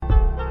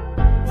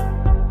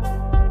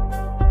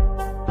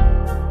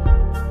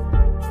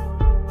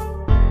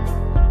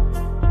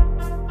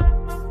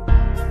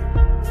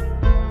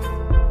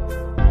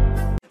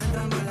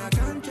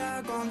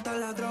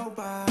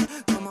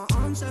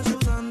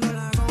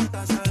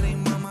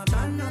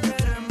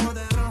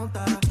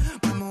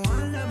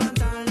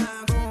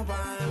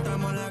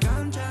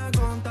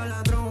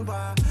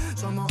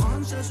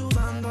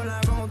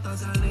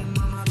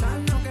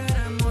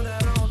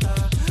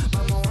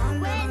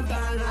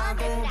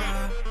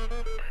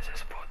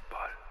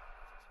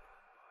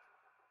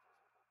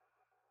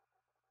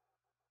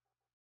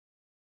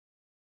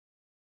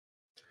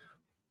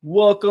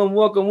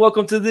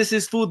Welcome to This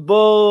is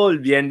Football.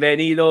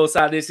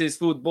 Bienvenidos a This is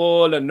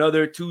Football.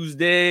 Another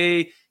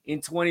Tuesday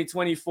in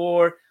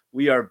 2024.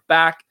 We are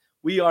back.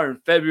 We are in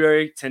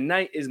February.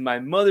 Tonight is my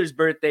mother's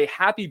birthday.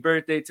 Happy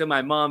birthday to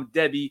my mom,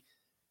 Debbie.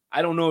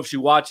 I don't know if she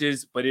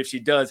watches, but if she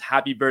does,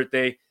 happy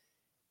birthday.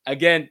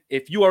 Again,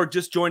 if you are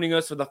just joining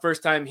us for the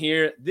first time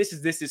here, This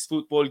is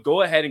Football.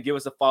 Go ahead and give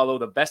us a follow.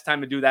 The best time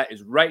to do that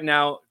is right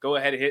now. Go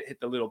ahead and hit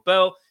the little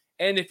bell.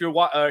 And if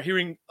you're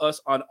hearing us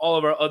on all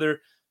of our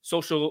other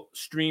social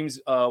streams,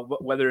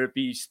 whether it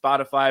be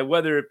Spotify,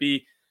 whether it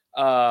be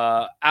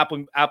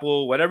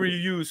Apple, whatever you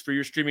use for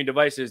your streaming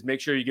devices, make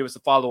sure you give us a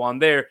follow on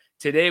there.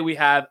 Today we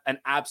have an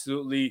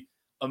absolutely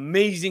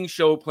amazing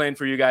show planned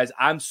for you guys.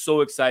 I'm so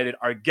excited.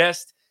 Our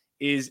guest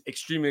is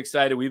extremely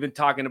excited. We've been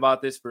talking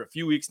about this for a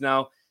few weeks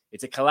now.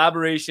 It's a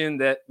collaboration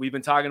that we've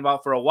been talking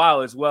about for a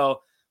while as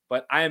well,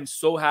 but I am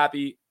so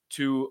happy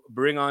to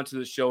bring onto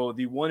the show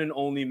the one and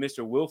only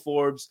Mr. Will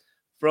Forbes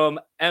from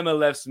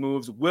MLS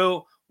Moves.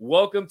 Will,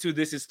 welcome to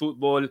This is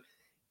Football.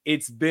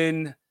 It's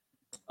been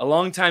a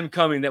long time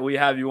coming that we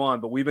have you on,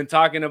 but we've been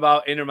talking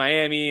about Inter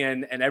Miami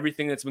and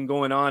everything that's been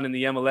going on in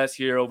the MLS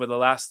here over the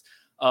last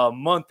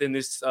month in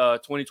this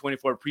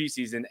 2024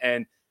 preseason.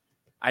 And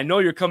I know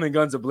you're coming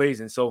guns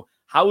a-blazing. So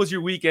how was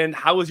your weekend?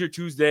 How was your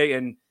Tuesday?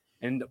 And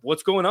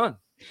what's going on?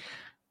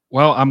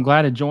 Well, I'm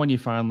glad to join you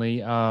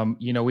finally.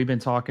 We've been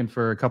talking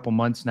for a couple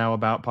months now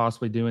about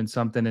possibly doing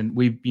something, and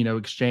we've,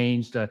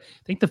 exchanged. I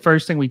think the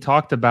first thing we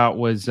talked about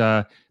was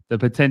the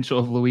potential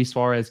of Luis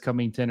Suarez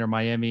coming to Inter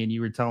Miami, and you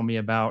were telling me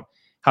about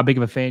how big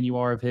of a fan you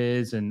are of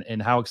his,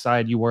 and how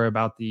excited you were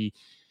about the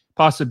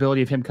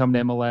possibility of him coming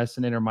to MLS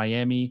and Inter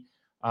Miami.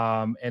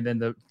 And then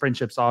the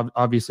friendships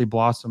obviously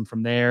blossomed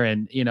from there.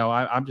 And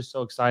I'm just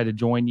so excited to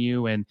join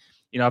you. And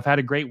I've had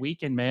a great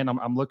weekend, man.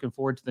 I'm looking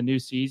forward to the new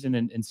season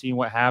and seeing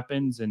what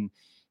happens,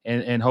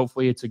 and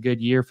hopefully it's a good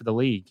year for the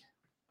league.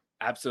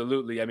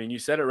 Absolutely. I mean, you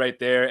said it right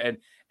there.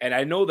 And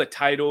I know the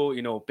title,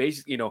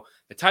 basically,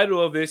 the title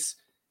of this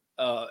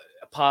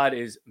pod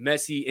is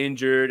Messi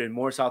injured and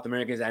more South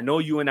Americans. I know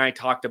you and I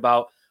talked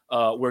about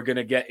we're going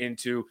to get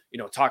into,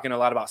 talking a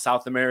lot about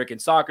South American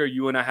soccer.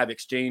 You and I have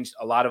exchanged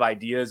a lot of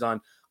ideas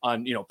on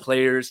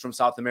players from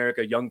South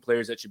America, young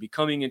players that should be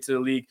coming into the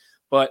league.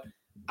 But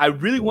I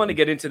really want to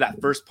get into that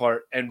first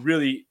part and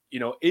really,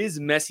 is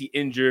Messi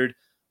injured?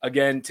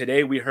 Again,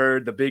 today we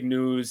heard the big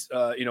news,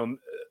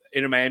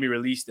 Inter Miami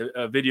released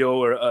a video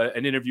or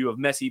an interview of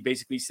Messi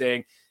basically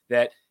saying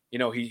that,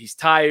 he's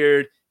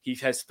tired. He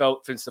has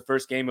felt since the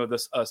first game of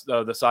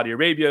the Saudi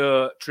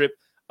Arabia trip,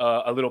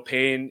 a little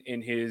pain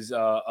in his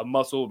a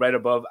muscle right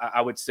above,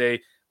 I would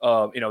say,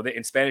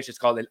 in Spanish, it's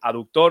called el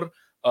aductor.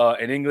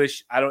 In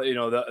English, I don't,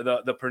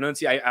 the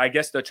pronunciation, I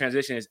guess the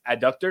translation is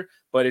adductor,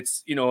 but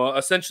it's,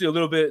 essentially a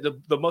little bit,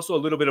 the muscle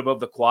a little bit above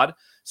the quad.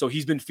 So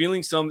he's been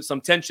feeling some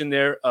tension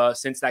there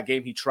since that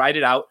game. He tried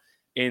it out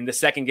in the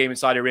second game in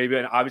Saudi Arabia,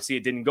 and obviously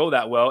it didn't go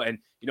that well. And,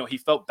 he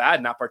felt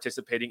bad not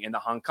participating in the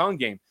Hong Kong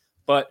game.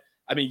 But,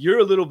 I mean, you're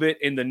a little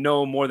bit in the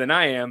know more than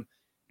I am.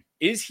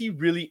 Is he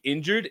really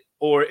injured,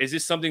 or is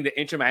this something that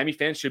Inter Miami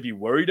fans should be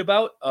worried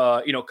about,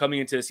 coming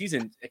into the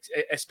season,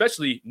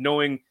 especially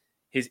knowing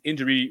his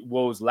injury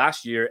woes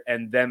last year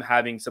and them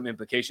having some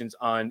implications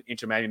on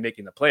Inter Miami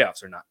making the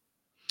playoffs or not?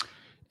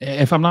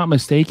 If I'm not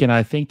mistaken,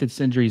 I think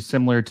this injury is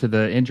similar to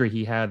the injury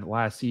he had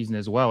last season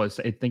as well. I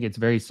think it's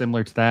very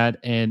similar to that.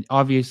 And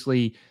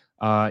obviously,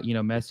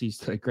 Messi's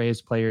the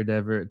greatest player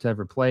to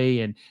ever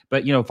play.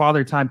 But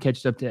Father Time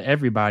catches up to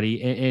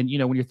everybody. And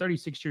when you're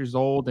 36 years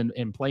old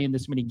and playing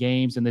this many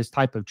games and this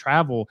type of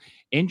travel,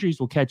 injuries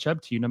will catch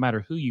up to you no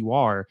matter who you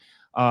are.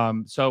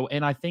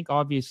 And I think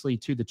obviously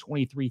to the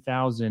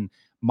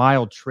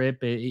 23,000-mile trip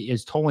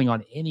is tolling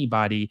on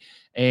anybody.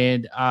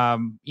 And,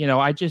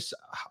 I just,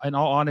 in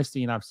all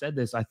honesty, and I've said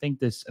this, I think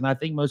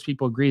most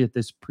people agree that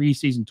this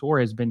preseason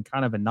tour has been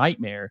kind of a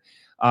nightmare.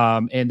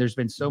 And there's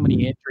been so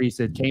many injuries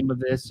that came of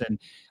this. And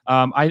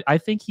I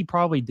think he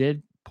probably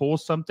did pull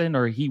something,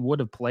 or he would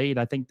have played.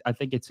 I think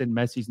it's in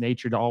Messi's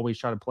nature to always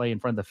try to play in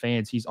front of the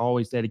fans. He's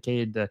always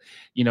dedicated to,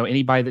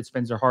 anybody that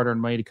spends their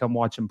hard-earned money to come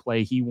watch him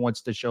play. He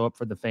wants to show up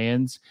for the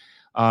fans.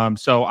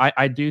 So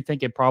I do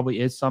think it probably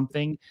is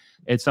something.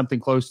 It's something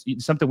close,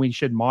 something we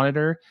should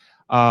monitor.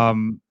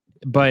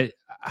 But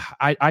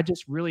I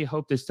just really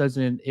hope this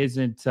isn't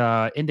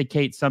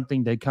indicate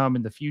something to come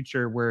in the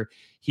future where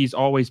he's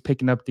always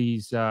picking up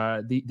these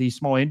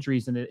small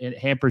injuries and it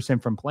hampers him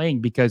from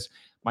playing, because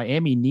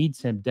Miami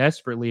needs him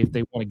desperately if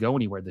they want to go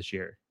anywhere this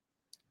year.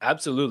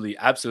 Absolutely.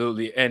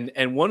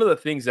 And one of the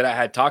things that I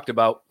had talked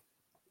about,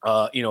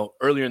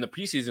 earlier in the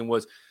preseason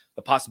was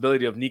the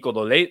possibility of Nico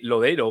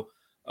Lodeiro,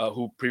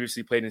 who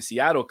previously played in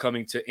Seattle,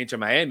 coming to Inter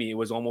Miami. It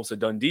was almost a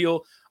done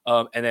deal.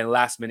 And then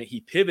last minute he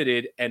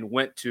pivoted and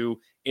went to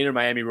Inter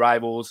Miami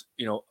rivals,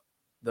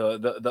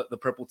 the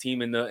purple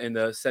team in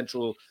the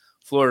Central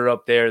Florida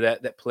up there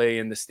that play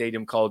in the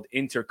stadium called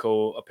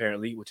Interco,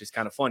 apparently, which is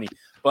kind of funny.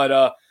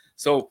 But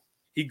so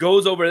he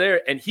goes over there,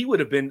 and he would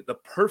have been the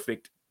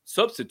perfect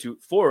substitute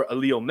for a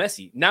Leo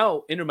Messi.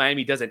 Now Inter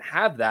Miami doesn't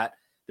have that.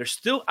 They're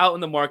still out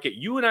in the market.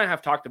 You and I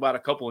have talked about a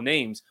couple of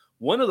names.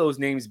 One of those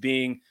names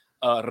being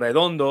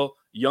Redondo,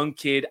 young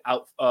kid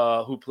out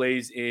who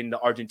plays in the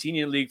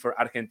Argentinian league for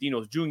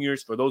Argentinos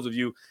Juniors. For those of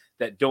you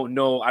that don't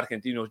know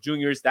Argentinos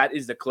Juniors, that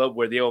is the club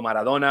where Diego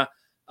Maradona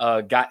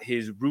got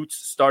his roots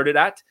started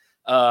at.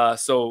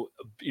 So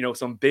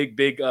some big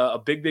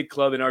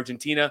club in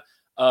Argentina.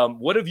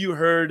 What have you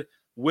heard,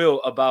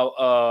 Will,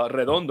 about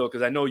Redondo?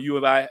 Because I know you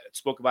and I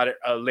spoke about it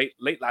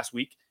late last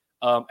week,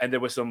 and there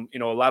was a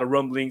lot of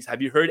rumblings.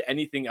 Have you heard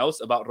anything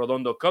else about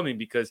Redondo coming?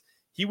 Because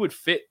he would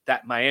fit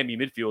that Miami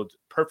midfield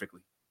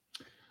perfectly.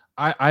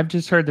 I've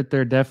just heard that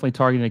they're definitely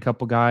targeting a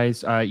couple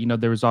guys.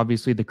 There was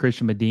obviously the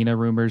Christian Medina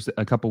rumors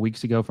a couple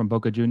weeks ago from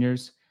Boca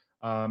Juniors.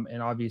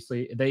 And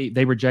obviously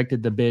they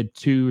rejected the bid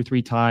 2 or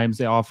 3 times.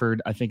 They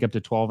offered, I think, up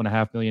to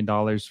 $12.5 million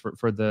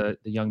for the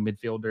young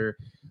midfielder.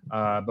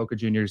 Boca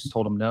Juniors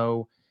told them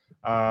no.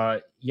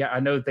 I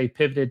know that they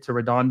pivoted to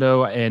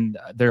Redondo and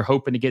they're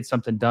hoping to get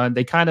something done.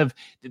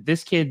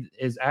 This kid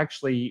is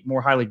actually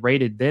more highly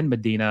rated than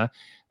Medina.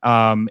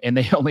 And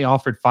they only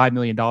offered $5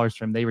 million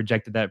for him. They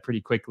rejected that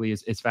pretty quickly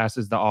as fast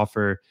as the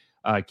offer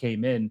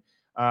came in.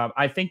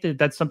 I think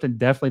that's something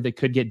definitely that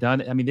could get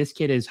done. I mean, this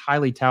kid is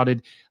highly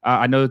touted.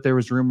 I know that there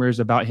was rumors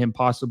about him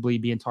possibly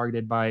being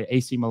targeted by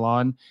AC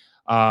Milan.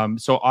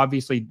 So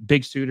obviously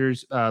big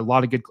suitors, a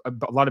lot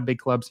of big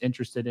clubs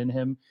interested in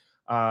him.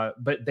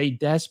 But they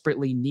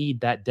desperately need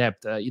that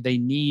depth. They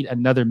need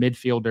another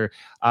midfielder.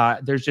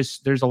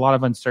 There's a lot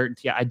of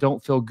uncertainty. I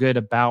don't feel good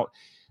about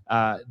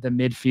the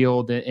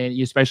midfield,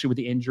 and especially with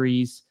the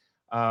injuries.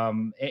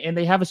 And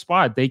they have a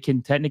spot. They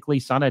can technically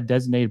sign a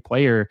designated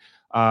player.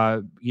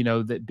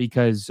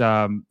 Because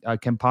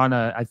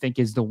Campana, I think,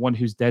 is the one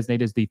who's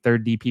designated as the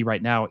third DP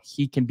right now.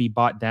 He can be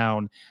bought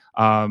down.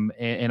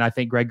 And I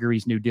think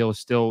Gregory's new deal is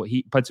still,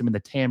 he puts him in the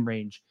TAM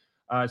range.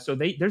 So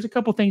there's a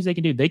couple things they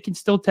can do. They can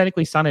still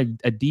technically sign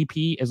a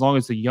DP as long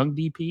as a young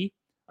DP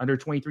under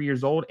 23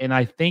 years old. And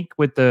I think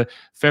with the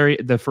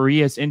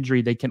Farias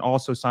injury, they can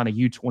also sign a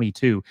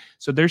U22.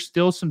 So there's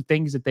still some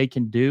things that they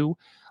can do.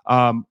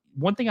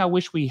 One thing I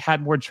wish we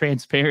had more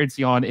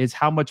transparency on is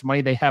how much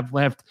money they have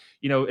left,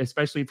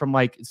 especially from,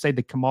 like, say,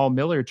 the Kamal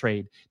Miller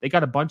trade. They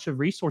got a bunch of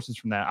resources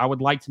from that. I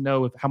would like to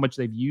know how much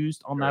they've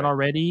used on that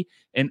already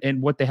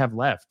and what they have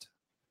left.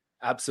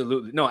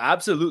 Absolutely. No,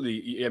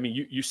 absolutely. I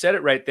mean, you said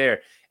it right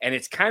there. And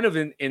it's kind of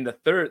in the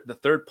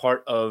third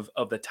part of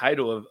the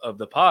title of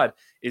the pod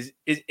is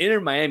Inter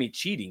Miami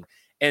cheating.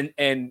 And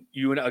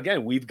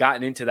again, we've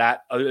gotten into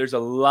that. There's a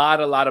lot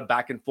of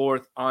back and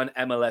forth on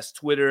MLS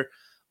Twitter,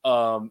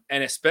 and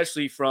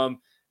especially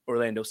from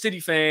Orlando City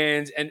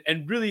fans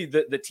and really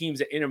the teams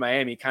that Inter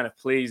Miami kind of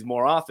plays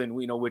more often,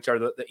 which are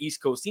the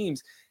East Coast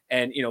teams.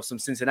 And, some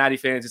Cincinnati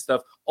fans and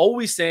stuff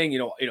always saying,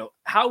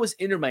 how is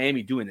Inter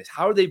Miami doing this?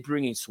 How are they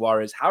bringing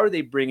Suarez? How are they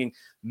bringing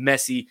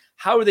Messi?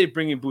 How are they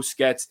bringing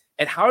Busquets?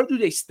 And how do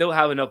they still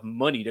have enough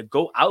money to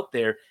go out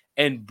there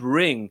and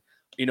bring,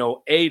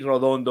 a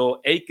Redondo,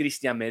 a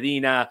Cristian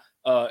Medina?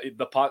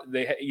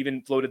 They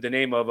even floated the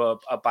name of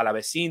a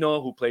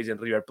Palavecino who plays in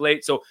River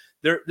Plate. So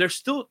they're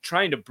still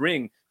trying to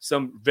bring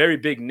some very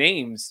big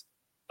names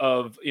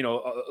of,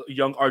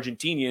 young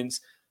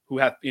Argentinians who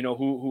have,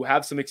 who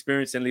have some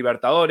experience in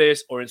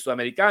Libertadores or in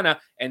Sudamericana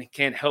and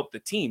can help the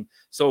team.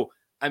 So,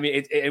 I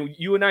mean, and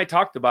you and I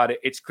talked about it.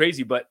 It's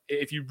crazy, but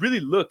if you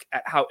really look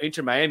at how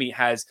Inter Miami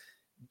has,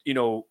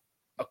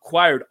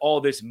 acquired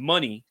all this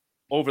money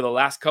over the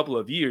last couple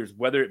of years,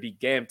 whether it be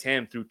GAM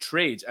TAM through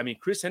trades. I mean,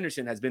 Chris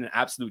Henderson has been an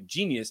absolute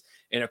genius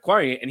in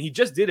acquiring it, and he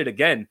just did it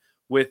again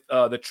with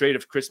the trade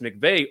of Chris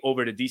McVeigh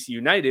over to DC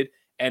United,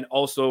 and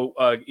also,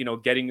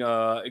 getting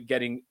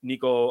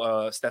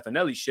Nico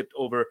Stefanelli shipped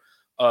over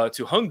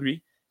to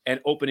Hungary and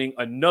opening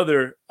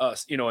another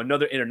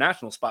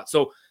international spot.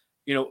 So,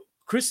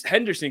 Chris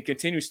Henderson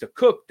continues to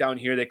cook down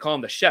here. They call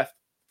him the chef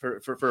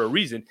for a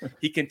reason.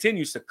 He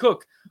continues to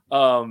cook.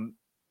 I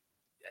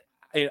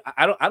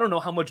don't know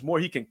how much more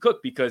he can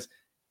cook, because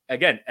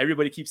again,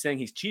 everybody keeps saying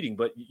he's cheating,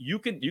 but you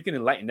can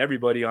enlighten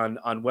everybody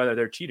on whether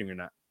they're cheating or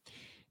not.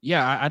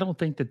 Yeah, I don't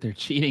think that they're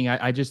cheating.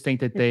 I just think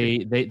that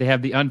they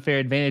have the unfair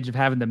advantage of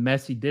having the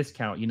Messi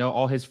discount.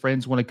 All his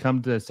friends want to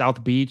come to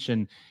South Beach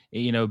and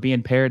be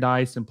in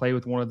paradise and play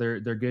with one of their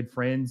good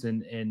friends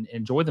and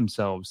enjoy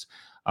themselves.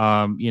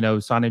 Signing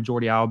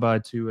Jordi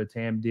Alba to a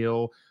TAM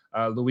deal.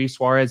 Luis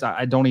Suarez,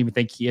 I don't even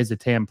think he is a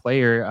TAM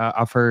player.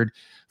 I've heard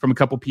from a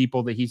couple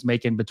people that he's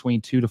making between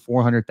 $200,000 to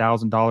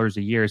 $400,000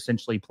 a year,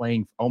 essentially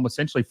playing almost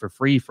essentially for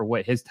free for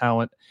what his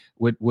talent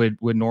would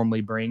normally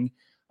bring.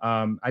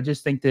 I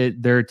just think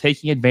that they're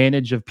taking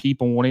advantage of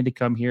people wanting to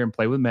come here and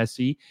play with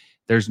Messi.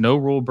 There's no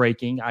rule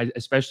breaking,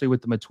 especially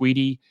with the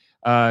Matuidi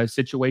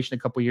situation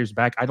a couple years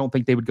back. I don't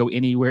think they would go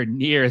anywhere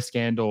near a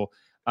scandal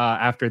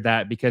after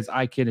that, because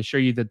I can assure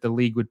you that the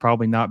league would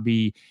probably not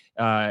be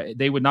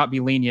they would not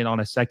be lenient on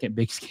a second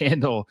big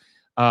scandal.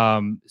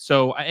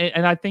 So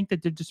I think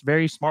that they're just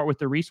very smart with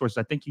the resources.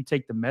 I think you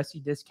take the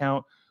Messi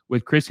discount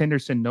with Chris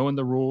Henderson knowing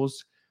the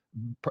rules,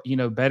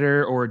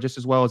 better or just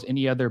as well as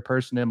any other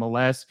person in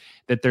MLS,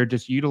 that they're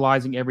just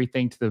utilizing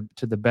everything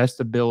to the best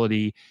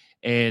ability.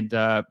 And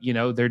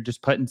they're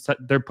just putting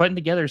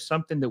together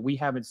something that we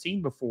haven't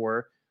seen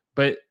before,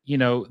 but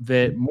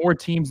that more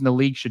teams in the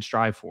league should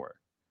strive for.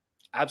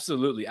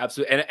 Absolutely,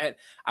 absolutely. And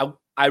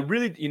I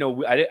really,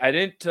 I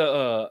didn't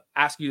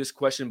ask you this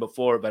question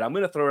before, but I'm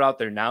going to throw it out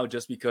there now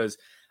just because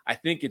I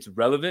think it's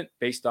relevant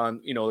based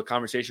on the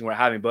conversation we're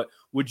having. But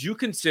would you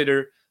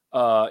consider,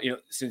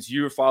 since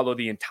you follow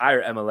the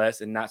entire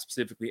MLS and not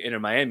specifically Inter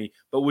Miami,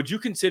 but would you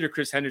consider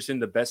Chris Henderson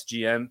the best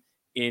GM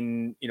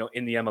in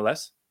the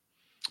MLS?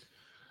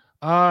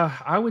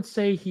 I would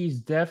say he's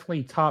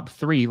definitely top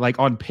 3. Like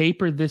on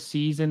paper this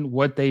season,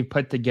 what they've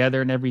put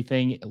together and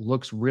everything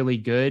looks really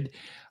good.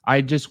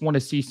 I just want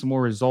to see some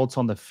more results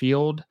on the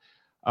field.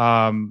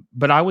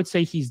 But I would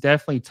say he's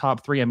definitely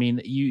top 3. I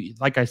mean,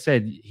 like I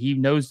said, he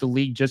knows the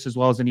league just as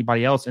well as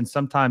anybody else. And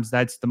sometimes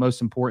that's the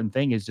most important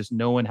thing, is just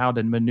knowing how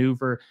to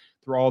maneuver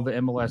through all the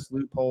MLS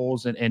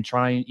loopholes and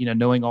trying,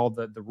 knowing all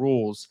the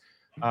rules.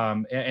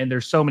 And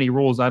there's so many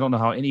rules. I don't know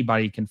how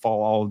anybody can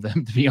follow all of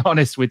them, to be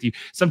honest with you.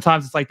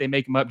 Sometimes it's like they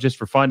make them up just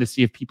for fun to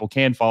see if people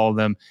can follow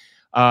them.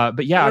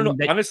 But yeah, I don't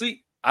know.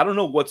 Honestly, I don't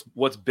know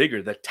what's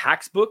bigger, the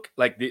tax book,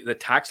 like the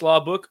tax law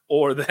book,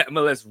 or the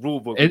MLS rule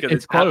book, because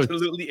it's close.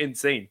 Absolutely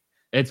insane.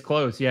 It's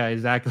close. Yeah,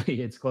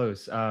 exactly. It's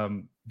close.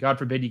 God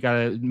forbid you got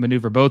to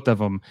maneuver both of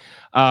them.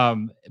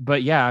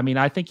 But yeah, I mean,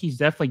 I think he's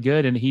definitely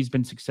good, and he's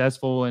been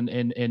successful and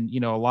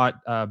a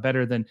lot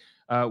better than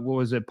what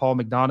was it, Paul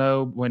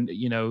McDonough, when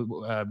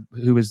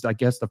who was, I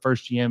guess, the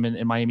first GM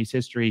in Miami's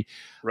history.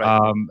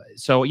 Right.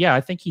 So yeah,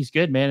 I think he's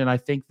good, man, and I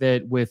think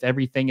that with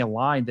everything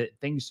aligned, that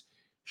things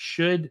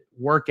should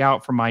work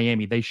out for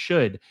Miami. They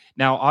should.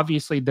 Now,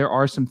 obviously, there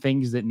are some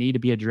things that need to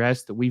be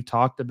addressed that we've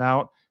talked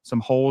about. Some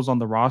holes on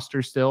the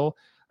roster still.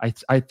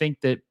 I think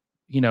that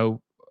a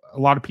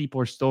lot of people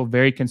are still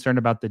very concerned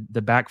about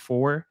the back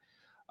four.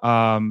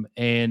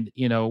 And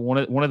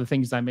one of the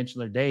things I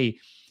mentioned the other day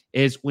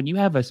is when you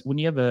have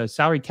a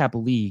salary cap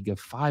league of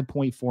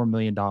 $5.4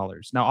 million.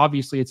 Now,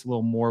 obviously, it's a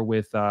little more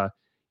with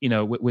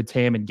with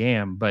Tam and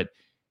Gam, but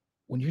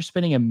when you're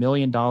spending $1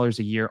 million a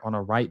year on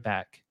a right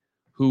back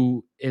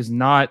who is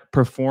not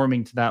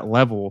performing to that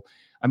level,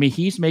 I mean,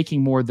 he's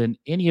making more than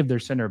any of their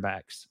center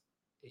backs.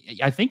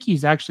 I think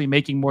he's actually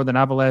making more than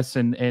Avalos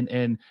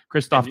and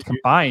Christoph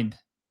combined.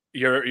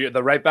 You're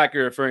the right back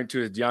you're referring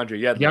to is DeAndre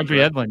Yedlin.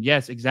 DeAndre Yedlin,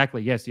 yes,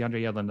 exactly. Yes,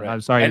 DeAndre Yedlin. Right. I'm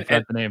sorry, I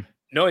forgot the name.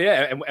 No,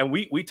 yeah, and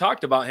we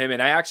talked about him,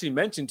 and I actually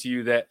mentioned to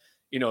you that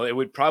it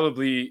would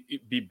probably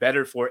be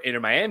better for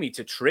Inter Miami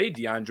to trade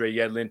DeAndre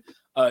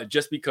Yedlin,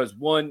 just because,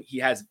 one, he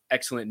has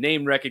excellent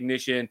name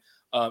recognition.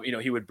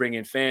 He would bring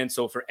in fans.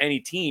 So for any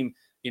team,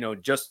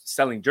 just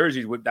selling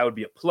jerseys that would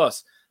be a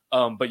plus.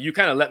 But you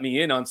kind of let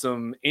me in on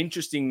some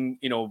interesting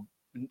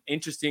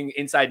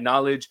inside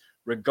knowledge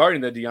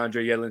regarding the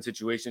DeAndre Yedlin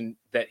situation,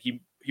 that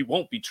he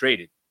won't be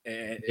traded.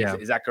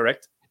 Is that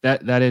correct?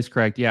 That is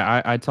correct.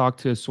 Yeah, I talked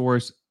to a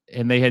source,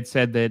 and they had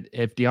said that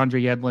if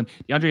DeAndre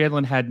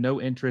Yedlin had no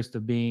interest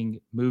of being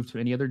moved to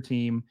any other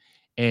team,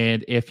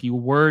 and if he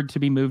were to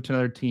be moved to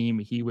another team,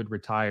 he would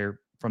retire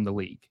from the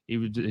league. He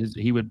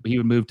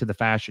would move to the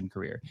fashion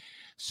career.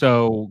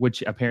 So,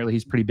 which apparently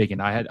he's pretty big in.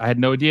 I had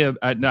no idea.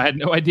 I had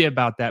no idea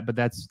about that, but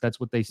that's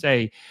what they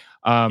say.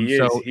 He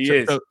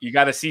is. You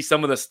got to see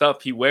some of the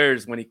stuff he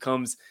wears when he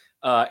comes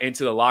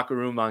into the locker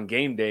room on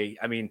game day.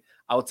 I mean,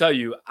 I'll tell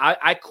you,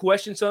 I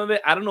question some of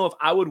it. I don't know if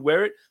I would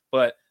wear it,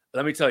 but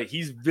let me tell you,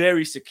 he's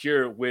very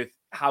secure with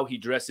how he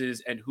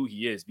dresses and who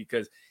he is,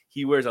 because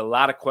he wears a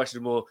lot of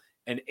questionable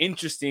and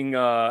interesting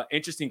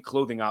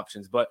clothing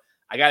options. But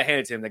I got to hand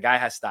it to him. The guy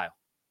has style.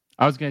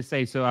 I was going to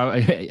say, so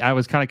I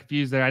was kind of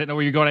confused there. I didn't know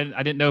where you're going.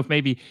 I didn't know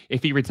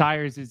if he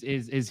retires,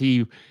 is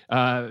he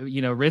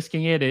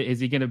risking it? Is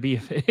he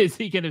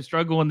going to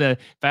struggle in the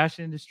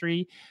fashion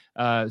industry?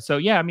 So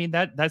yeah, I mean,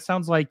 that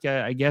sounds like,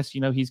 I guess,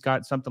 he's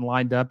got something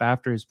lined up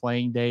after his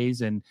playing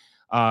days, and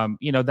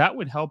that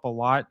would help a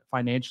lot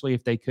financially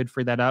if they could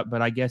free that up,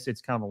 but I guess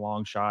it's kind of a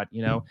long shot,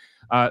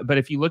 but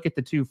if you look at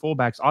the two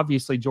fullbacks,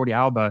 obviously Jordi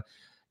Alba,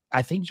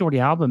 I think Jordi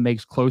Alba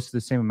makes close to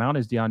the same amount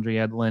as DeAndre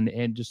Yedlin,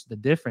 and just the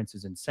difference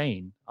is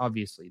insane.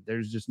 Obviously,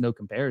 there's just no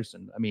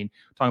comparison. I mean,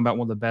 talking about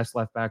one of the best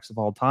left backs of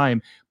all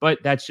time, but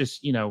that's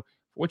just,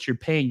 what you're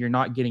paying, you're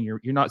not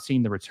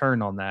seeing the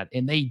return on that.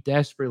 And they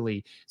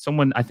desperately,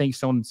 I think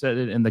someone said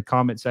it in the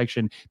comment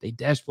section, they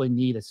desperately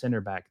need a center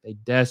back. They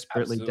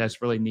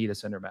desperately need a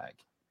center back.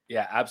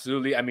 Yeah,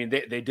 absolutely. I mean,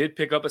 they did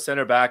pick up a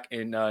center back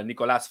in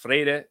Nicolas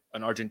Freire,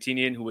 an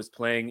Argentinian who was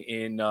playing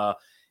in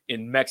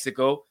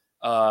Mexico.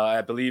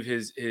 I believe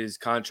his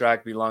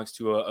contract belongs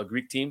to a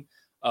Greek team.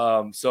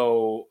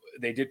 So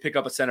they did pick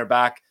up a center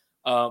back.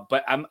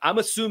 But I'm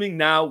assuming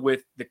now,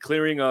 with the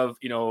clearing of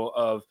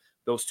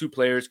those two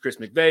players, Chris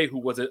McVeigh, who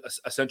was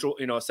a central,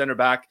 a center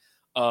back,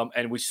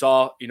 and we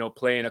saw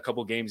play in a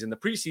couple games in the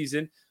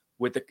preseason,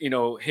 with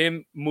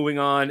him moving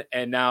on,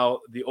 and now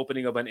the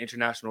opening of an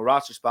international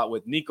roster spot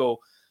with Nico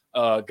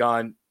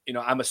gone.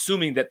 I'm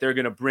assuming that they're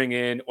going to bring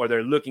in, or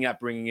they're looking at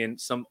bringing in,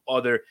 some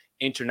other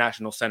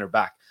international center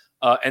back.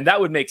 And that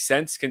would make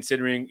sense,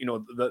 considering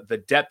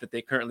the depth that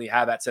they currently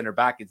have at center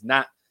back is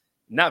not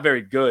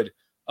very good.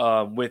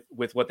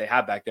 with what they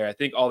have back there. I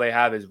think all they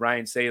have is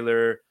Ryan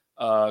Saylor,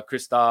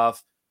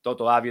 Christoph,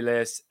 Toto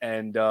Aviles,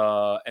 and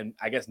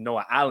I guess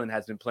Noah Allen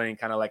has been playing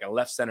kind of like a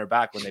left center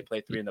back when they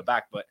play three in the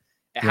back, but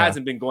it Yeah.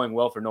 hasn't been going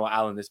well for Noah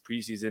Allen this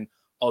preseason,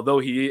 although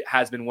he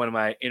has been one of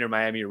my Inter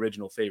Miami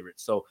original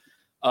favorites. So,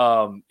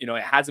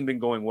 it hasn't been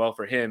going well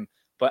for him.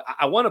 But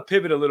I want to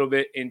pivot a little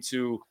bit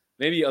into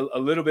maybe a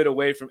little bit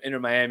away from Inter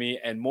Miami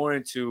and more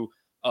into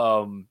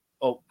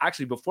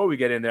actually, before we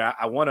get in there,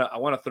 I want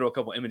to throw a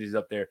couple images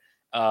up there.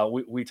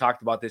 We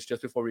talked about this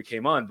just before we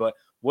came on, but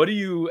what do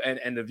you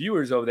and the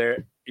viewers over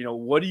there,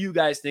 what do you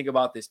guys think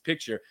about this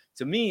picture?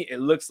 To me, it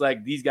looks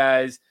like these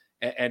guys,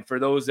 and for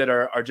those that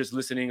are just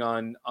listening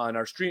on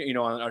our stream,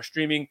 on our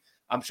streaming,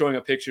 I'm showing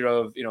a picture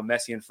of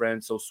Messi and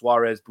friends. So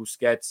Suarez,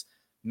 Busquets,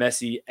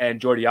 Messi, and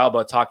Jordi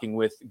Alba talking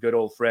with good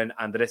old friend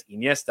Andres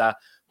Iniesta,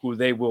 who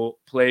they will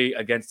play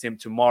against him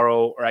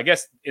tomorrow, or I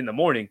guess in the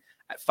morning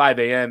at 5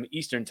 a.m.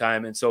 Eastern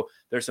time. And so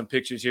there's some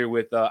pictures here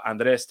with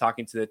Andres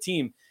talking to the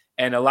team.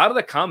 And a lot of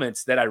the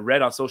comments that I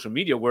read on social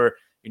media were,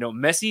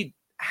 Messi,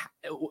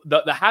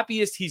 the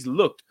happiest he's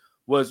looked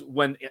was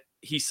when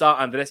he saw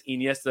Andres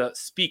Iniesta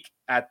speak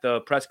at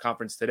the press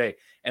conference today.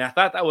 And I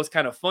thought that was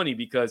kind of funny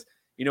because,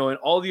 in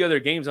all the other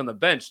games on the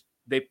bench,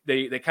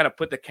 they kind of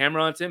put the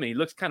camera onto him and he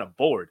looks kind of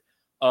bored.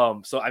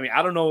 So, I mean,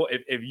 I don't know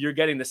if you're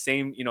getting the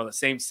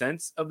same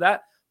sense of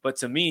that, but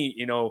to me,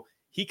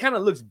 he kind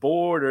of looks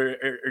bored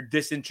or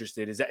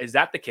disinterested. Is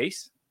that the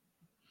case?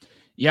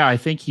 Yeah, I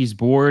think he's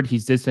bored.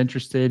 He's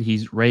disinterested.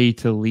 He's ready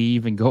to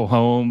leave and go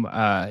home.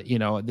 I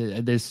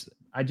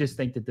just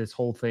think that this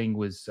whole thing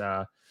was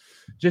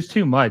just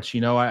too much.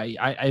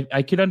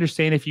 I could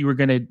understand if you were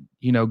going to,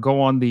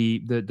 go on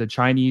the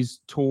Chinese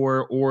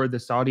tour or the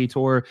Saudi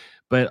tour,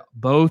 but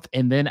both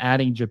and then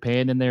adding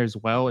Japan in there as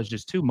well is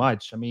just too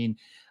much. I mean,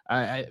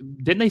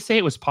 didn't they say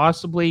it was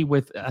possibly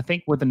with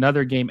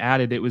another game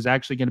added, it was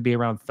actually going to be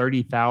around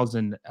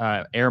 30,000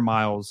 air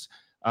miles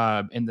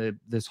in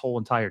this whole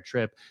entire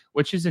trip,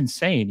 which is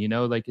insane.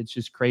 Like it's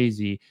just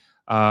crazy.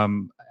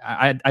 I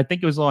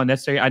think it was a little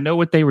unnecessary. I know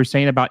what they were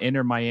saying about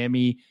Inter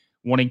Miami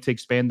wanting to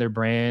expand their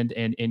brand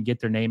and get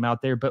their name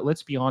out there, but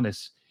let's be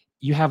honest.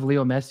 You have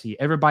Leo Messi.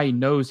 Everybody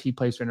knows he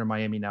plays for Inter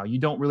Miami now. You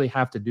don't really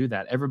have to do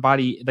that.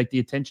 Everybody, like the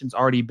attention's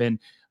already been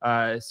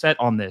set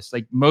on this.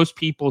 Like most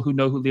people who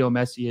know who Leo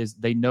Messi is,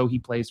 they know he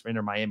plays for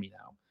Inter Miami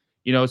now.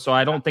 So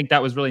I don't think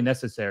that was really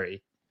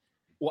necessary.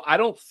 Well, I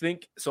don't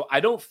think so.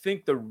 I don't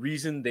think the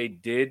reason they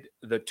did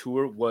the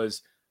tour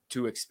was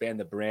to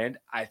expand the brand.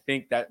 I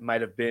think that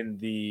might have been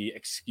the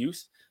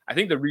excuse. I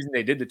think the reason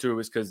they did the tour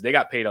was because they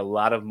got paid a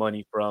lot of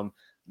money from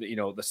the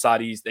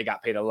Saudis. They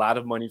got paid a lot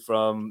of money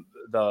from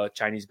the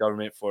Chinese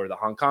government for the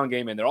Hong Kong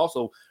game, and they're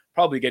also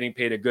probably getting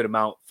paid a good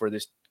amount for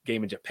this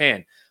game in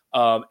Japan.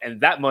 And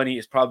that money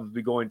is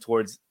probably going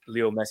towards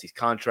Leo Messi's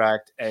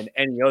contract and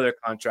any other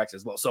contracts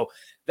as well. So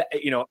that,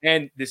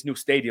 and this new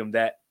stadium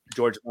that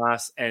George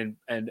Mas and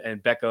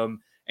Beckham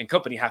and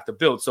company have to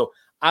build. So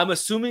I'm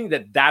assuming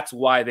that that's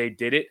why they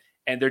did it.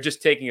 And they're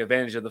just taking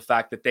advantage of the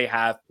fact that they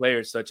have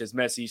players such as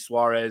Messi,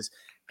 Suarez,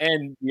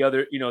 and the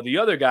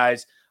other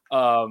guys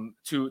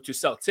to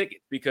sell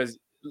tickets. Because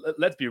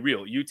let's be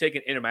real, you take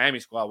an Inter Miami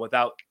squad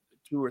without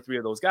 2 or 3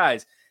 of those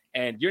guys,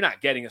 and you're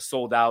not getting a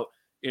sold out,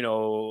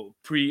 warm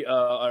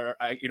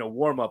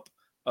up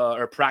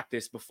or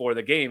practice before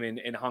the game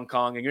in Hong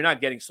Kong, and you're not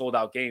getting sold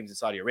out games in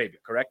Saudi Arabia,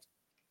 correct?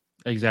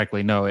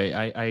 Exactly. No,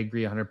 I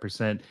agree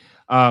 100%.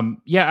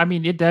 Yeah, I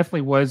mean, it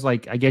definitely was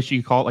like, I guess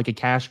you call it like a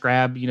cash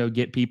grab,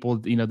 get people,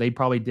 they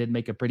probably did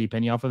make a pretty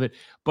penny off of it.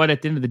 But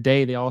at the end of the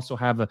day, they also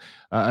have a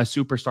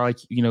superstar, like,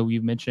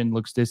 you've mentioned,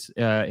 looks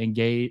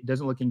engaged,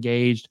 doesn't look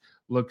engaged,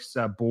 looks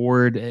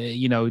bored,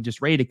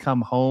 just ready to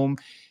come home.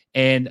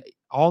 And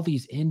all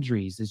these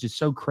injuries is just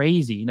so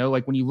crazy.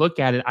 Like when you look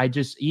at it,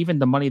 even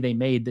the money they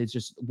made, it's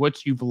just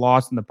what you've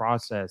lost in the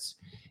process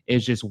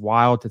is just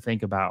wild to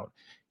think about.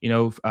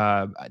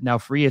 Now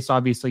Frias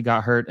obviously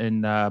got hurt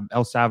in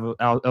El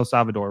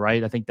Salvador,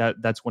 right? I think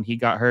that's when he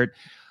got hurt.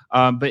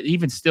 But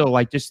even still,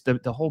 like just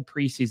the whole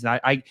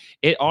preseason,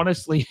 it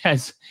honestly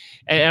has,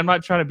 and I'm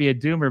not trying to be a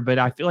doomer, but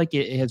I feel like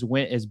it has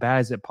went as bad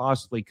as it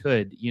possibly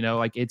could.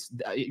 Like it's,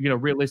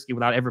 realistically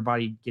without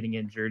everybody getting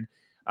injured,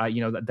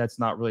 that's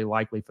not really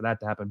likely for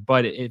that to happen.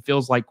 But it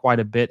feels like quite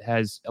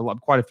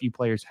a few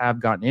players have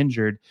gotten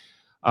injured.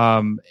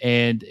 And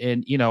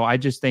I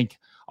just think,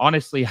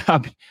 honestly,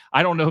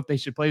 I don't know if they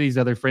should play these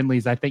other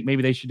friendlies. I think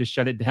maybe they should just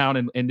shut it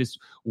down and just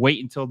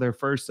wait until their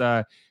first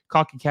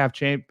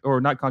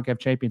CONCACAF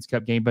Champions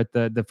Cup game, but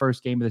the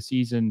first game of the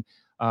season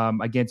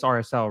against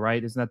RSL,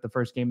 right? Isn't that the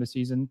first game of the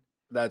season?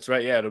 That's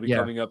right. Yeah, it'll be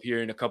coming up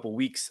here in a couple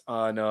weeks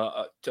on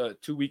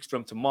 2 weeks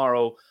from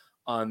tomorrow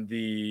on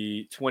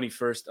the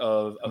 21st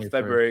of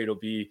February. It'll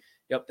be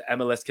the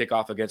MLS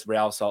kickoff against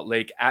Real Salt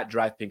Lake at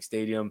Drive Pink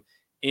Stadium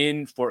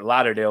in Fort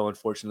Lauderdale.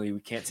 Unfortunately, we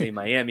can't say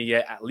Miami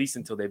yet, at least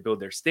until they build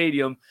their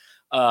stadium.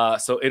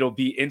 So it'll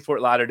be in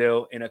Fort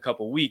Lauderdale in a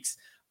couple weeks.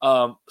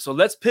 So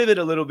let's pivot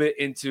a little bit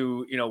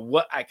into,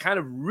 what I kind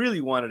of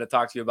really wanted to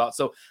talk to you about.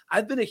 So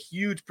I've been a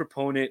huge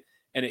proponent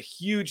and a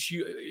huge,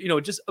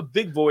 just a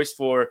big voice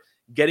for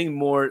getting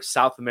more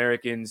South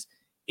Americans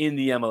in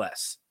the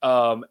MLS.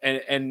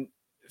 And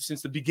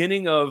since the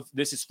beginning of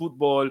This Is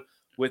Football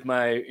with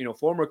my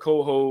former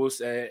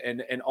co-hosts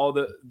and all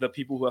the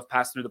people who have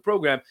passed through the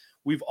program,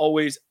 we've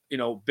always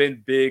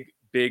been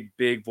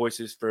big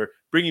voices for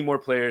bringing more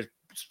players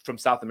from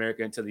South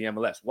America into the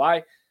MLS.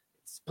 Why?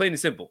 It's plain and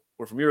simple.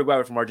 We're from Uruguay,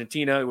 we're from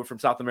Argentina, we're from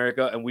South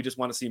America, and we just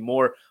want to see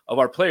more of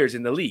our players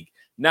in the league.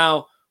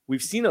 Now,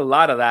 we've seen a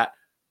lot of that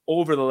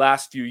over the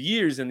last few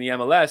years in the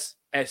MLS,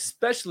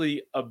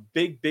 especially a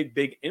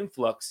big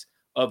influx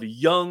of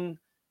young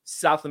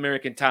South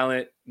American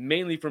talent,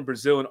 mainly from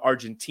Brazil and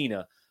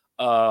Argentina.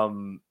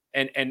 And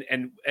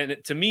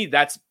to me,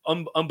 that's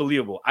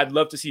unbelievable. I'd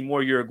love to see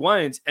more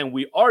Uruguayans, and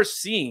we are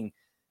seeing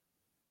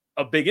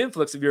a big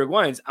influx of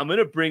Uruguayans. I'm going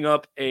to bring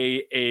up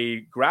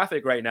a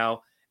graphic right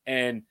now,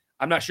 and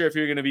I'm not sure if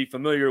you're going to be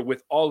familiar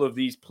with all of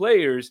these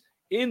players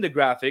in the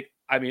graphic.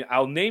 I mean,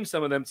 I'll name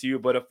some of them to you,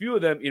 but a few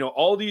of them,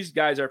 all these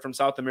guys are from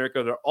South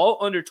America. They're all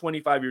under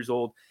 25 years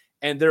old,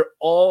 and they're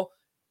all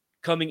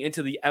coming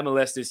into the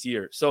MLS this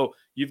year. So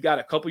you've got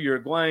a couple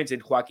Uruguayans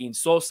in Joaquin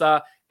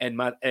Sosa and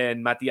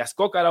Matias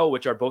Cocaro,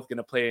 which are both going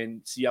to play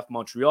in CF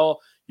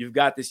Montreal. You've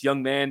got this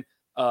young man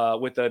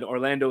with an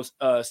Orlando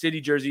City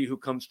jersey who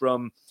comes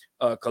from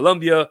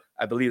Colombia.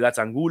 I believe that's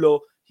Angulo.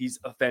 He's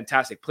a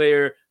fantastic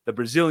player. The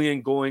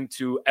Brazilian going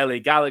to LA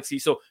Galaxy.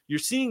 So you're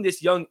seeing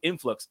this young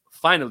influx.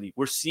 Finally,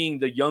 we're seeing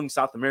the young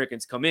South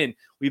Americans come in.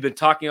 We've been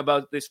talking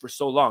about this for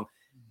so long.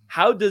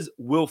 How does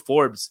Will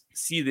Forbes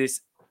see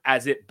this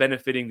as it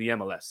benefiting the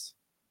MLS?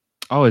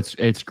 Oh,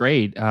 it's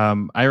great.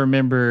 I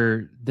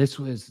remember this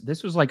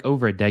was like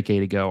over a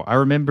decade ago. I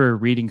remember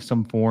reading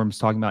some forums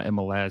talking about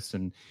MLS,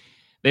 and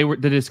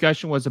the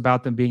discussion was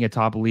about them being a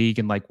top league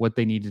and like what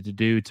they needed to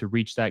do to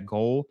reach that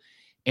goal.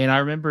 And I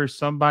remember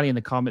somebody in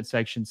the comment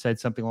section said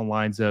something along the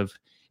lines of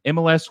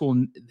MLS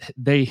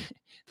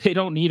they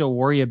don't need to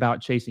worry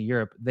about chasing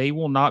Europe. They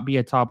will not be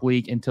a top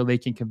league until they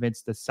can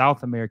convince the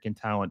South American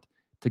talent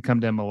to come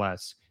to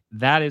MLS.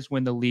 That is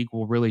when the league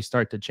will really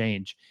start to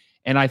change.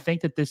 And I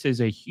think that this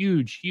is a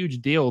huge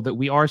deal that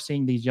we are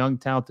seeing these young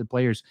talented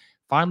players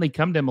finally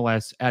come to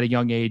MLS at a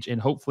young age and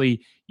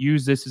hopefully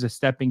use this as a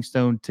stepping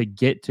stone to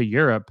get to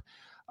Europe.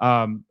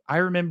 I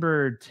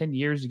remember 10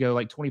 years ago,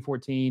 like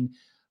 2014,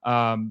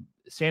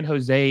 San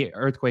Jose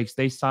Earthquakes,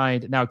 they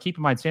signed. Now, keep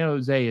in mind, San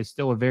Jose is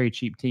still a very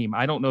cheap team.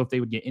 I don't know if they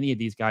would get any of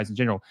these guys in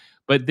general,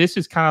 but this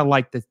is kind of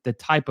like the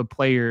type of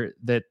player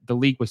that the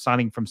league was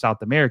signing from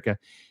South America.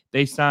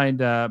 They signed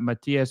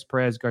Matias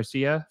Perez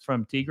Garcia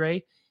from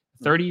Tigre,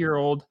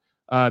 30-year-old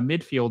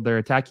midfielder,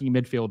 attacking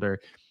midfielder.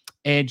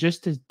 And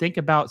just to think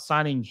about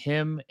signing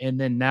him, and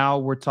then now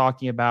we're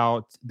talking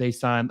about they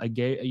signed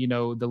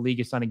the league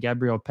is signing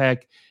Gabriel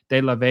Peck,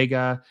 De La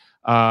Vega,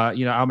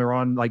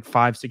 Almiron like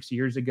 5-6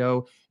 years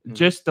ago. Mm-hmm.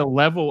 Just the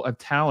level of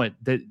talent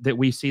that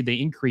we see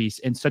the increase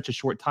in such a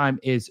short time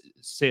is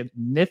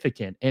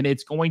significant, and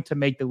it's going to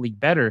make the league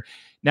better.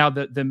 Now,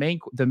 the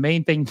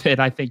main thing that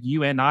I think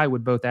you and I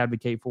would both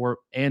advocate for,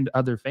 and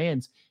other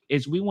fans,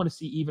 is we want to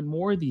see even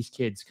more of these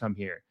kids come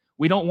here.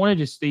 We don't want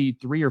to just see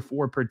 3 or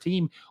 4 per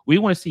team. We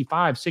want to see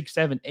 5, 6,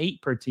 7,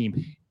 8 per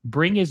team.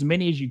 Bring as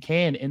many as you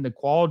can, and the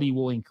quality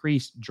will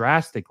increase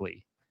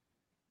drastically.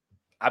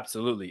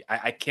 Absolutely.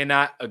 I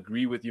cannot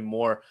agree with you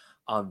more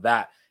on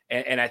that.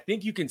 And I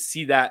think you can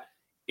see that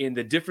in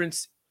the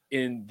difference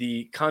in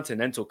the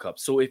Continental Cup.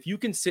 So if you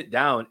can sit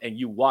down and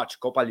you watch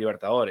Copa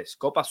Libertadores,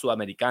 Copa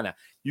Sudamericana,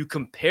 you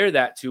compare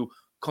that to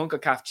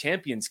CONCACAF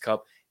Champions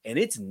Cup, and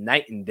it's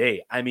night and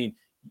day. I mean,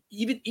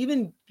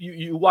 even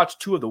you watch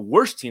 2 of the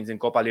worst teams in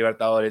Copa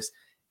Libertadores,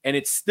 and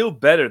it's still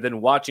better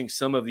than watching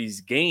some of these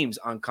games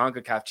on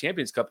CONCACAF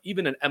Champions Cup,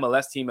 even an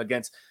MLS team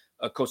against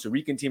a Costa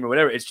Rican team or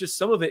whatever. It's just,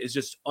 some of it is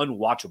just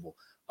unwatchable.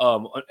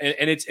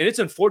 And it's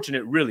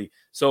unfortunate, really.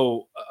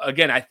 So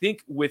again, I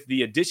think with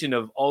the addition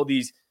of all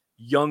these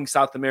young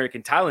South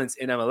American talents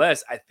in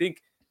MLS, I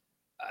think,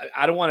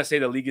 I don't want to say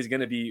the league is going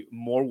to be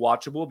more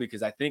watchable,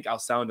 because I think I'll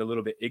sound a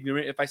little bit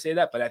ignorant if I say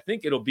that, but I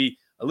think it'll be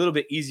a little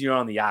bit easier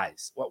on the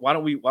eyes. Why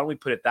don't we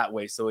put it that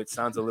way, so it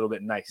sounds a little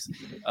bit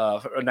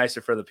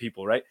nicer for the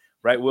people, right?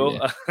 Right, Will?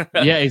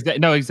 Yeah,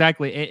 no,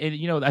 exactly.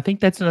 And I think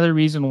that's another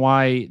reason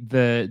why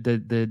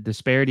the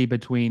disparity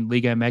between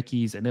Liga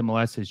MX and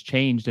MLS has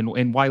changed,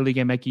 and why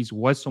Liga MX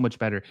was so much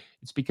better.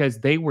 It's because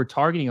they were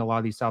targeting a lot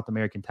of these South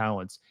American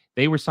talents.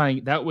 They were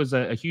signing, that was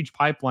a huge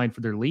pipeline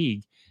for their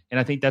league. And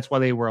I think that's why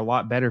they were a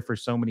lot better for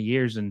so many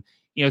years. And,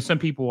 some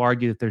people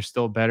argue that they're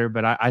still better,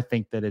 but I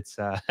think that it's,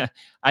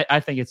 I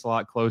think it's a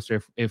lot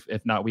closer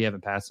if not, we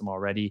haven't passed them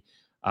already.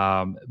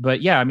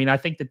 But yeah, I mean, I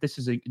think that this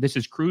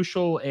is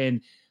crucial.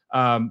 And,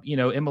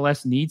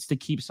 MLS needs to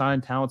keep signing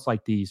talents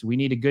like these. We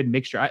need a good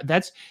mixture.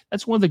 That's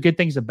one of the good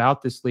things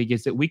about this league,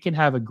 is that we can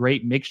have a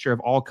great mixture of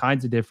all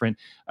kinds of different,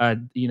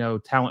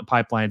 talent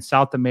pipelines.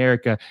 South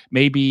America,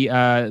 maybe,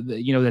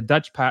 the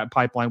Dutch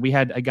pipeline. We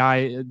had a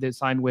guy that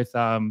signed with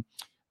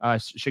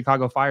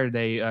Chicago Fire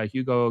today,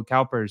 Hugo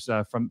Cowpers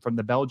from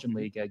the Belgian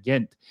league,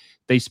 Ghent.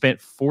 They spent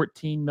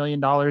 $14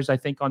 million, I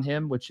think, on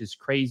him, which is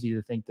crazy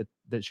to think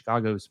that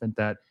Chicago spent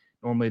that.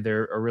 Normally,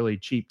 they're a really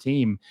cheap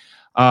team.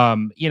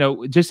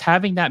 Just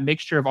having that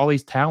mixture of all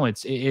these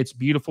talents, it's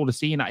beautiful to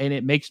see, and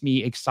it makes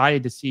me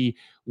excited to see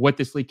what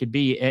this league could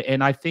be.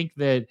 And I think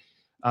that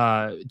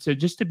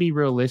to be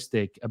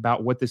realistic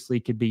about what this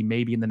league could be,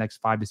 maybe in the next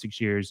 5 to 6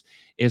 years,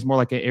 is more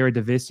like an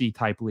Eredivisie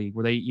type league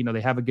where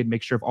they have a good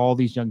mixture of all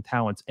these young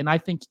talents. And I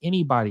think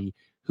anybody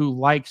who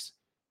likes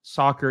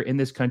soccer in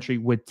this country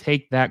would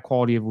take that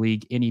quality of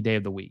league any day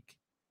of the week.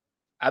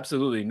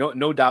 Absolutely,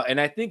 no doubt.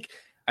 And I think,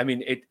 I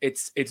mean,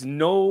 it's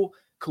no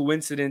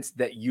coincidence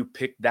that you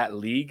picked that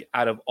league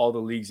out of all the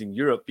leagues in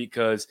Europe,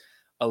 because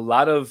a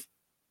lot of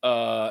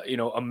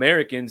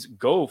Americans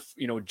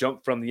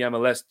jump from the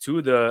MLS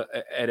to the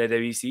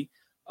Eredivisie,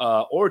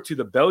 or to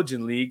the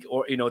Belgian league,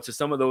 or to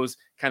some of those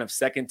kind of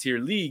second tier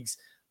leagues,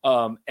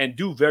 and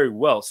do very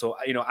well. So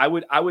I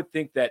would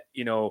think that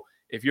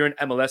if you're an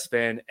MLS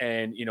fan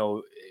and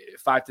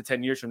 5 to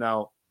 10 years from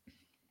now,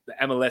 the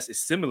MLS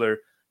is similar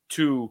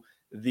to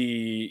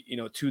the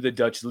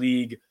Dutch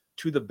league,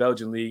 to the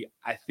Belgian league,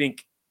 I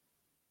think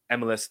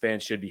MLS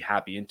fans should be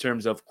happy in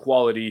terms of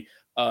quality,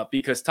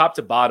 because top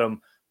to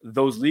bottom,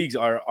 those leagues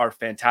are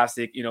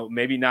fantastic.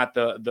 Maybe not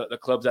the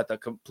clubs at the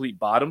complete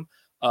bottom,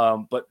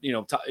 but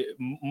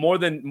more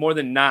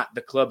than not,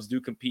 the clubs do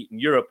compete in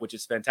Europe, which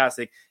is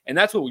fantastic, and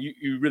that's what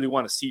you really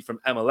want to see from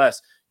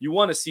MLS. You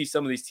want to see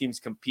some of these teams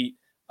compete,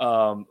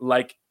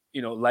 like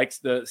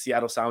the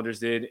Seattle Sounders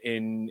did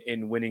in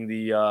winning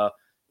the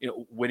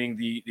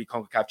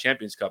CONCACAF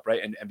Champions Cup,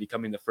 right, and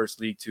becoming the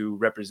first league to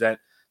represent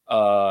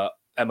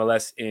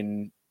MLS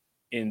in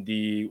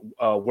the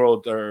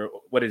world, or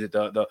what is it,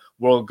 the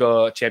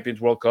World Champions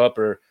World Cup,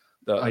 or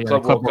the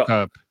Club World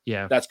Cup.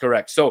 Yeah, that's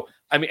correct. So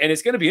I mean, and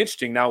it's going to be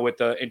interesting now with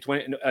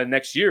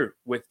next year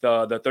with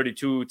the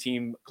 32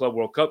 team Club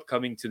World Cup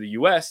coming to the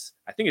US.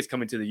 I think it's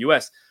coming to the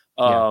US,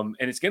 and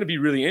it's going to be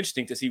really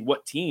interesting to see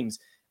what teams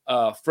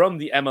from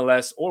the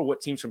MLS or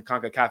what teams from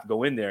CONCACAF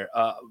go in there,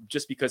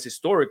 just because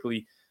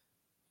historically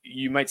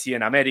you might see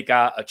an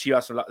America, a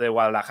Chivas de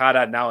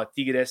Guadalajara, now a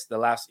Tigres. The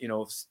last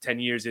 10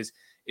 years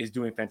is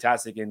doing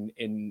fantastic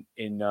in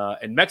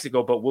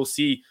Mexico, but we'll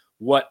see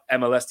what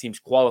MLS teams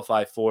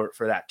qualify for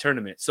that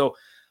tournament. So,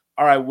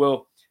 all right,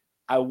 Will,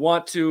 I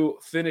want to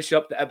finish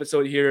up the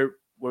episode here.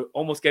 We're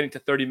almost getting to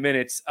 30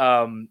 minutes,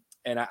 and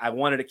I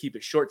wanted to keep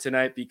it short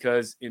tonight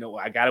because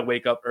I got to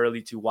wake up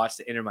early to watch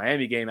the Inter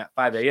Miami game at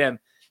 5 a.m.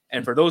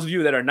 And for those of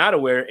you that are not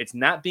aware, it's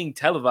not being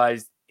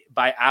televised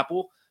by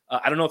Apple.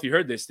 I don't know if you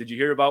heard this. Did you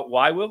hear about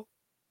why, Will?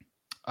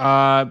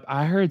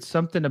 I heard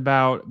something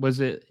about,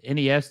 was it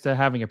Iniesta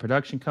having a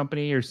production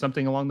company or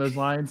something along those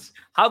lines?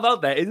 How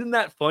about that? Isn't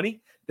that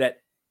funny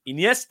that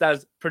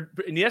Iniesta's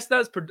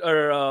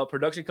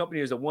production company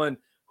is the one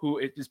who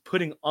is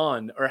putting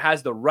on or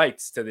has the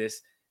rights to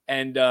this,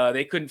 and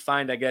they couldn't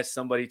find, I guess,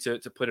 somebody to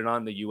put it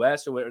on the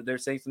U.S. or whatever they're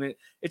saying something.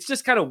 It's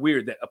just kind of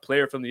weird that a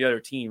player from the other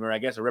team, or I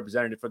guess a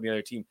representative from the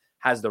other team,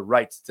 has the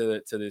rights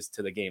to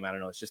the game. I don't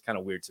know. It's just kind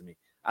of weird to me.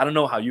 I don't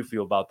know how you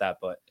feel about that,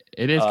 but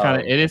it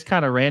is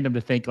kind of random to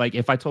think, like,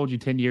 if I told you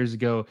 10 years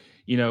ago,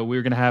 we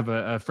were going to have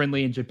a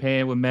friendly in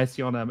Japan with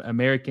Messi on an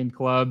American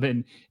club,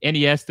 and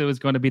Iniesta was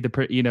going to be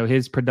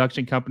his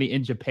production company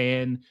in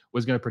Japan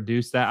was going to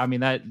produce that. I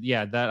mean, that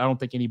I don't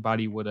think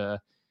anybody would,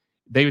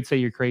 they would say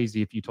you're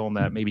crazy if you told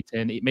them that maybe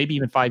 10, maybe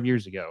even 5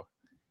 years ago.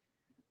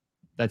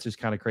 That's just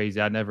kind of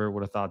crazy. I never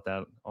would have thought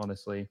that,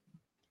 honestly.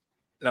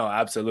 No,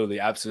 absolutely.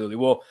 Absolutely.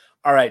 Well,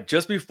 all right.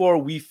 Just before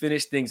we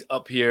finish things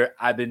up here,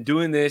 I've been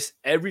doing this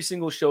every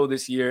single show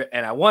this year,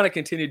 and I want to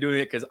continue doing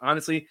it because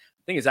honestly,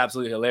 I think it's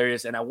absolutely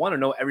hilarious, and I want to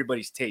know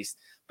everybody's taste.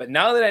 But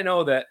now that I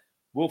know that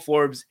Will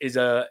Forbes is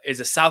a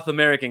South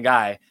American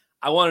guy,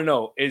 I want to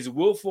know, is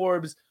Will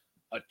Forbes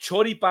a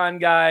choripan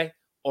guy,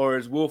 or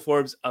is Will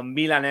Forbes a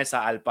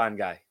milanesa al pan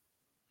guy?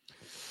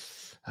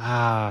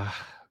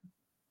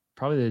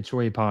 Probably the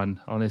choripan,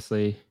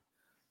 honestly.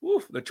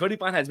 Oof, the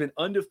choripan has been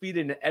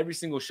undefeated in every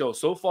single show.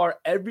 So far,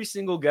 every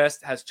single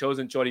guest has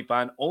chosen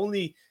choripan.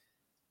 Only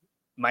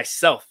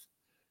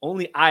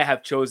I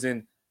have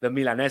chosen the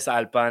milanesa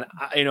al pan.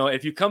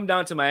 If you come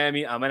down to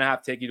Miami, I'm going to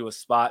have to take you to a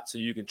spot so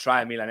you can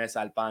try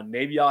milanesa al pan.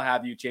 Maybe I'll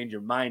have you change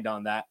your mind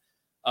on that.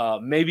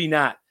 Maybe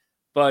not.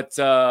 But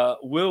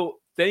Will,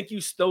 thank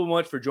you so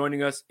much for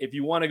joining us. If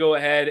you want to go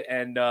ahead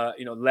and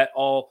let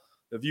all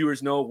the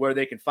viewers know where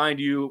they can find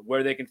you,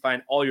 where they can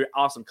find all your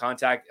awesome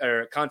content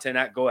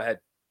at, go ahead.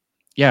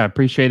 Yeah,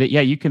 appreciate it. Yeah,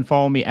 you can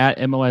follow me at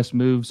MLS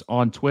Moves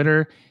on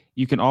Twitter.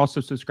 You can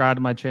also subscribe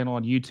to my channel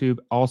on YouTube,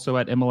 also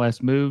at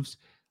MLS Moves.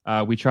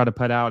 We try to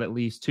put out at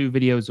least 2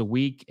 videos a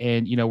week,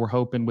 and we're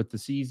hoping with the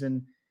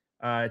season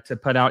to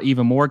put out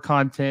even more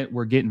content.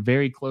 We're getting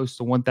very close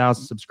to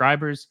 1,000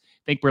 subscribers.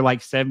 I think we're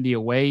like 70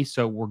 away,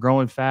 so we're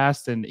growing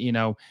fast, and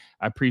I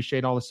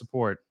appreciate all the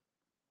support.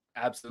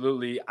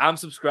 Absolutely. I'm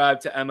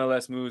subscribed to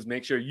MLS Moves.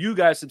 Make sure you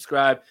guys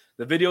subscribe.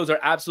 The videos are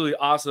absolutely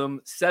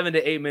awesome. 7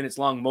 to 8 minutes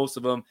long, most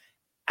of them.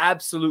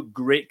 Absolute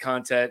great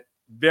content.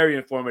 very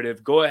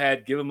informative. Go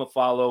ahead, give him a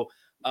follow,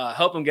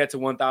 help him get to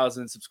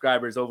 1,000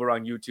 subscribers over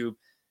on YouTube.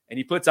 And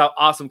he puts out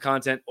awesome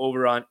content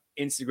over on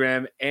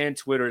Instagram and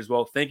Twitter as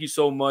well. Thank you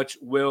so much,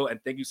 Will,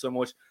 and thank you so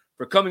much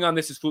for coming on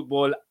This Is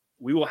Football.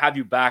 We will have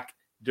you back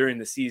during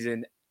the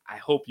season. I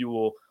hope you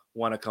will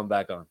want to come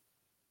back on.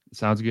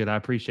 Sounds good. I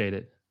appreciate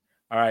it.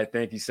 All right.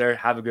 Thank you, sir.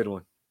 Have a good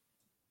one.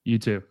 You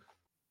too.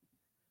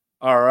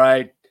 All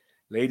right.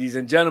 Ladies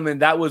and gentlemen,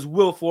 that was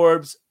Will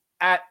Forbes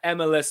at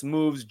MLS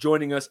Moves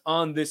joining us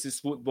on This Is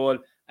Football.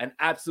 An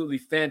absolutely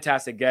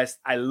fantastic guest.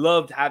 I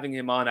loved having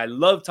him on. I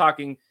love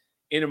talking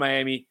Inter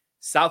Miami,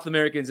 South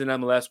Americans in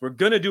MLS. We're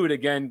going to do it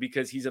again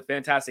because he's a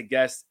fantastic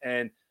guest.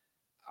 And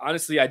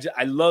honestly,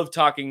 I love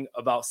talking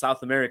about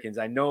South Americans.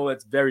 I know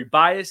it's very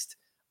biased,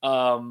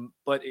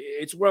 but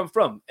it's where I'm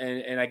from.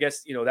 And I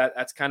guess,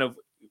 that's kind of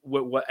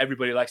what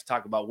everybody likes to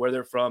talk about, where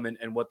they're from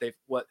and what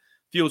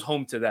feels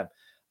home to them.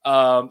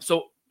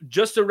 So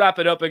just to wrap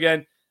it up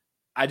again,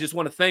 I just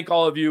want to thank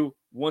all of you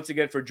once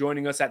again for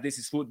joining us at This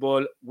Is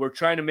Football. We're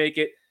trying to make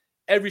it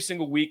every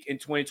single week in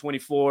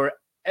 2024.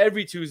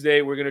 Every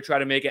Tuesday, we're going to try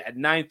to make it at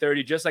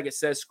 9:30, just like it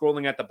says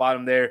scrolling at the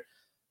bottom there.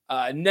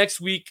 Next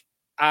week,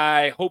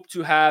 I hope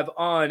to have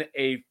on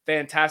a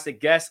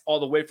fantastic guest all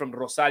the way from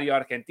Rosario,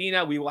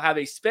 Argentina. We will have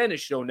a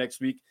Spanish show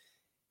next week.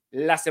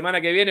 La semana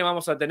que viene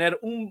vamos a tener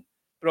un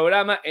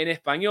programa en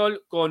español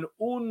con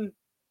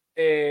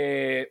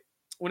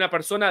una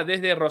persona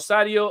desde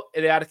Rosario,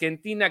 de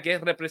Argentina, que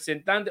es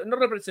no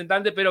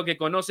representante, pero que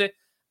conoce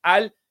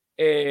al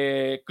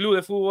club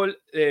de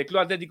fútbol,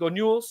 Club Atlético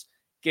Newell's,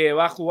 que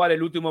va a jugar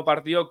el último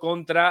partido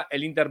contra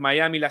el Inter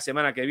Miami la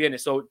semana que viene.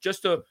 So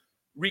just to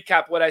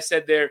recap what I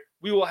said there,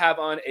 we will have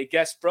on a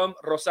guest from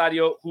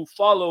Rosario who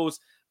follows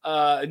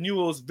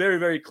Newell's very,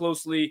 very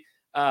closely,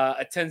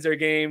 attends their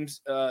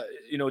games,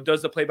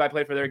 does the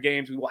play-by-play for their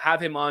games. We will have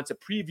him on to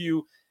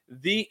preview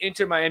the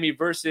Inter Miami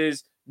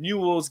versus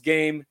Newell's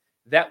game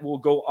that will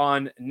go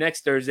on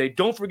next Thursday.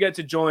 Don't forget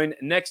to join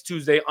next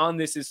Tuesday on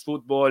This Is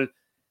Football.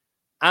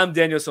 I'm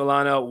Daniel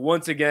Solana.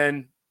 Once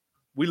again,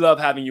 we love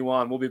having you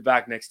on. We'll be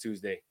back next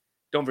Tuesday.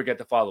 Don't forget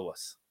to follow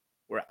us.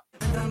 We're out.